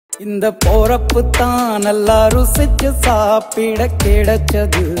இந்த போறப்பு தான் நல்லா ருசிச்சு சாப்பிட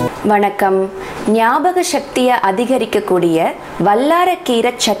கிடைச்சது. வணக்கம். ஞாபக சக்தியை அதிகரிக்கக்கூடிய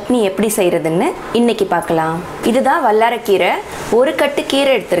வல்லாரக்கீரை சட்னி எப்படி செய்யறதுன்னு இன்னைக்கு பார்க்கலாம். இதுதான் வல்லாரக்கீரை. ஒரு கட்டு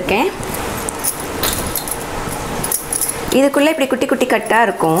கீரை எடுத்திருக்கேன். இதுக்குள்ள இப்படி குட்டி குட்டி கட்டாக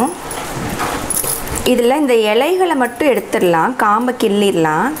இருக்கும். இதில் இந்த இலைகளை மட்டும் எடுத்துடலாம், காம்பை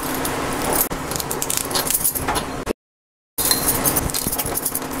கிள்ளிடலாம்.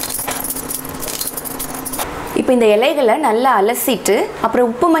 இப்போ இந்த இலைகளை நல்லா அலசிட்டு அப்புறம்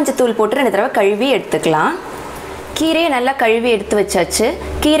உப்பு மஞ்சத்தூள் போட்டு 2 தடவை கழுவி எடுத்துக்கலாம். கீரையை நல்லா கழுவி எடுத்து வச்சாச்சு.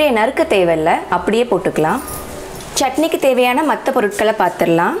 கீரையை நறுக்க தேவையில்லை, அப்படியே போட்டுக்கலாம். சட்னிக்கு தேவையான மற்ற பொருட்களை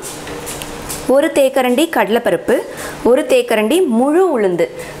பார்த்துடலாம். 1 தேக்கரண்டி கடலைப்பருப்பு, 1 தேக்கரண்டி முழு உளுந்து.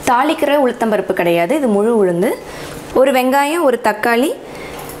 தாளிக்கிற உளுத்தம்பருப்பு கிடையாது, இது முழு உளுந்து. 1 வெங்காயம், 1 தக்காளி,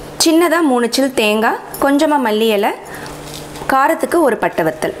 சின்னதாக 3 சில் தேங்காய், கொஞ்சமாக மல்லி இலை, காரத்துக்கு 1 பட்டை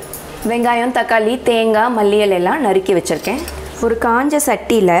வத்தல். வெங்காயம், தக்காளி, தேங்காய், மல்லி இலை எல்லாம் நறுக்கி வச்சுருக்கேன். ஒரு காஞ்ச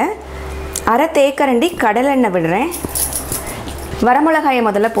சட்டியில் 1/2 தேக்கரண்டி கடலெண்ணெய் விடுறேன். வரமிளகாயை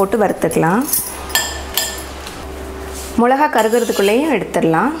முதல்ல போட்டு வறுத்துக்கலாம். மிளகா கருகிறதுக்குள்ளேயும்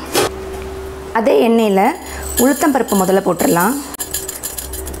எடுத்துடலாம். அதே எண்ணெயில் உளுத்தம்பருப்பு முதல்ல போட்டுடலாம்.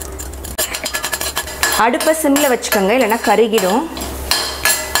 அடுப்பை சிம்மில் வச்சுக்கோங்க, இல்லைன்னா கருகிடும்.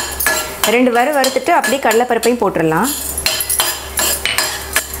 2 வறுத்துட்டு அப்படியே கடலைப்பருப்பையும் போட்டுடலாம்.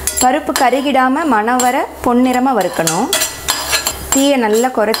 பருப்பு கருகிடாமல் மணம் வர பொன்னிறமாக வறுக்கணும். தீயை நல்லா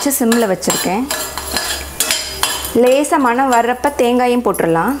குறைச்சி சிம்மில் வச்சுருக்கேன். லேசாக மணம் வர்றப்ப தேங்காயும்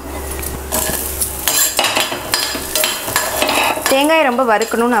போட்டுடலாம். தேங்காயை ரொம்ப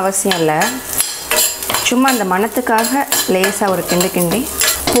வறுக்கணும்னு அவசியம் இல்லை, சும்மா அந்த மணத்துக்காக லேசாக ஒரு கிண்டு கிண்டி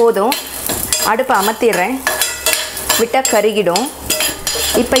போதும். அடுப்பை அமர்த்திடுறேன், விட்டால் கருகிடும்.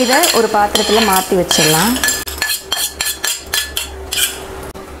 இப்போ இதை ஒரு பாத்திரத்தில் மாற்றி வச்சிடலாம்.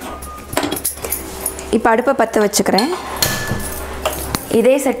 இப்போ அடுப்பை பற்ற வச்சுக்கிறேன்.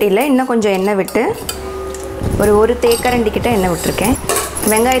 இதே சட்டியில் இன்னும் கொஞ்சம் எண்ணெய் விட்டு ஒரு தேக்கரண்டி கிட்ட எண்ணெய் விட்டுருக்கேன்.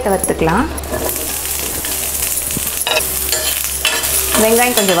 வெங்காயத்தை வறுத்துக்கலாம்.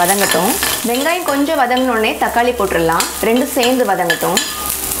 வெங்காயம் கொஞ்சம் வதங்கட்டும். வெங்காயம் கொஞ்சம் வதங்கினோடனே தக்காளி போட்டுடலாம். 2 சேர்ந்து வதங்கட்டும்.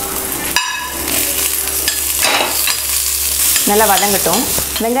 நல்லா வதங்கட்டும்.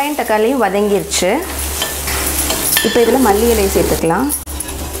 வெங்காயம் தக்காளியும் வதங்கிருச்சு. இப்போ இதில் மல்லி இலையை சேர்த்துக்கலாம்.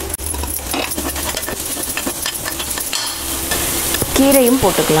 கீரையும்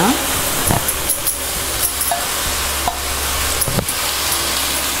போட்டுக்கலாம்.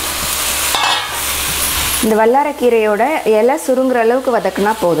 இந்த வல்லாரக்கீரையோட இலை சுருங்குற அளவுக்கு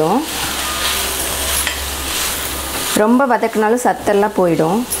வதக்குனா போதும். ரொம்ப வதக்குனாலும் சத்தெல்லாம்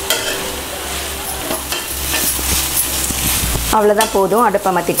போயிடும். அவ்வளோதான், போதும்.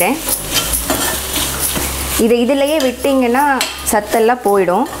 அடுப்பை மாற்றிட்டேன். இதிலையே விட்டிங்கன்னா சத்தெல்லாம்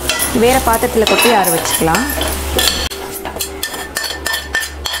போயிடும். வேறு பாத்திரத்தில் கொட்டி ஆற வச்சுக்கலாம்.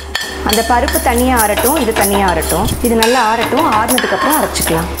 அந்த பருப்பு தனியாக ஆறட்டும், இது தனியாக ஆறட்டும். இது நல்லா ஆறட்டும். ஆறுனதுக்கப்புறம்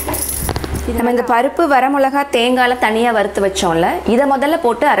அரைச்சிக்கலாம். நம்ம இந்த பருப்பு, வரமிளகா, தேங்காயில் தனியாக வறுத்து வச்சோம்ல, இதை முதல்ல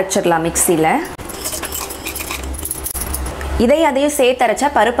போட்டு அரைச்சிடலாம் மிக்சியில். அதையும் சேர்த்து அரைச்சா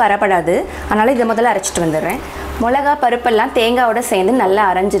பருப்பு அரைப்படாது, அதனால் இதை முதல்ல அரைச்சிட்டு வந்துடுறேன். மிளகா, பருப்பெல்லாம் தேங்காயோட சேர்ந்து நல்லா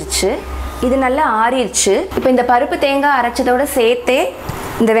அரைஞ்சிருச்சு. இது நல்லா ஆறிடுச்சு. இப்போ இந்த பருப்பு தேங்காய் அரைச்சதோடு சேர்த்தே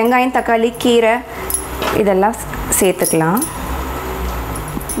இந்த வெங்காயம், தக்காளி, கீரை இதெல்லாம் சேர்த்துக்கலாம்.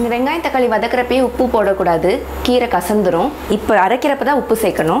 இந்த வெங்காயம் தக்காளி வதக்கிறப்பயே உப்பு போடக்கூடாது, கீரை கசந்துரும். இப்போ அரைக்கிறப்ப தான் உப்பு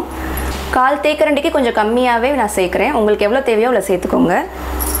சேர்க்கணும். 1/4 தேக்கரண்டிக்கு கொஞ்சம் கம்மியாகவே நான் சேர்க்குறேன். உங்களுக்கு எவ்வளோ தேவையோ அவ்வளோ சேர்த்துக்கோங்க.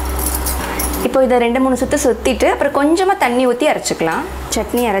 இப்போ இதை 2-3 சுற்று சுற்றிட்டு அப்புறம் கொஞ்சமாக தண்ணி ஊற்றி அரைச்சிக்கலாம்.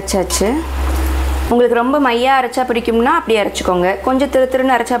 சட்னி அரைச்சாச்சு. உங்களுக்கு ரொம்ப மையாக அரைச்சா பிடிக்கும்னா அப்படி அரைச்சிக்கோங்க. கொஞ்சம்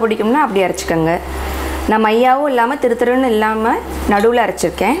திருன்னு அரைச்சா பிடிக்கும்னா அப்படி அரைச்சிக்கோங்க. நான் மையாவும் இல்லாமல் திருன்னு இல்லாமல் நடுவில்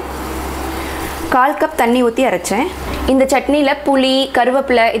அரைச்சிருக்கேன். 1/4 கப் தண்ணி ஊற்றி அரைச்சேன். இந்த சட்னியில் புளி,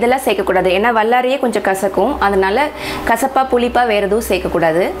 கருவேப்பிலை இதெல்லாம் சேர்க்கக்கூடாது, ஏன்னா வல்லாரையே கொஞ்சம் கசக்கும். அதனால் கசப்பாக புளிப்பாக வேறு எதுவும்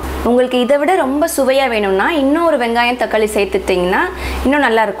சேர்க்கக்கூடாது. உங்களுக்கு இதை விட ரொம்ப சுவையாக வேணும்னா இன்னும் ஒரு வெங்காயம், தக்காளி சேர்த்துட்டிங்கன்னா இன்னும்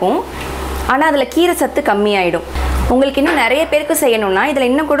நல்லாயிருக்கும். ஆனால் அதில் கீரை சத்து கம்மியாயிடும். உங்களுக்கு இன்னும் நிறைய பேருக்கு செய்யணும்னா இதில்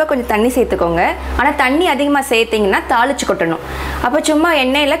இன்னும் கூட கொஞ்சம் தண்ணி சேர்த்துக்கோங்க. ஆனால் தண்ணி அதிகமாக சேர்த்திங்கன்னா தாளித்து கொட்டணும். அப்போ சும்மா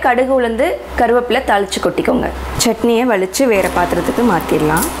எண்ணெயில் கடுகு, உளுந்து, கருவேப்பிலை தாளித்து கொட்டிக்கோங்க. சட்னியை வலித்து வேறு பாத்திரத்துக்கு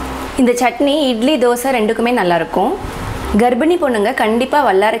மாற்றிடலாம். இந்த சட்னி இட்லி, தோசை 2க்குமே நல்லாயிருக்கும். கர்ப்பிணி பொண்ணுங்க கண்டிப்பாக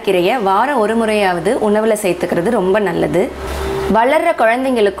வல்லாரக்கீரையை வாரம் 1 முறையாவது உணவில் சேர்த்துக்கிறது ரொம்ப நல்லது. வளர்கிற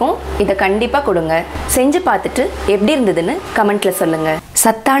குழந்தைங்களுக்கும் இதை கண்டிப்பாக கொடுங்க. செஞ்சு பார்த்துட்டு எப்படி இருந்ததுன்னு கமெண்ட்டில் சொல்லுங்கள்.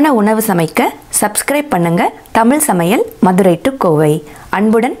 சத்தான உணவு சமைக்க சப்ஸ்கிரைப் பண்ணுங்கள். தமிழ் சமையல், மதுரை டு கோவை.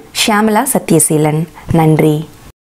 அன்புடன் ஷியாமலா சத்யசீலன். நன்றி.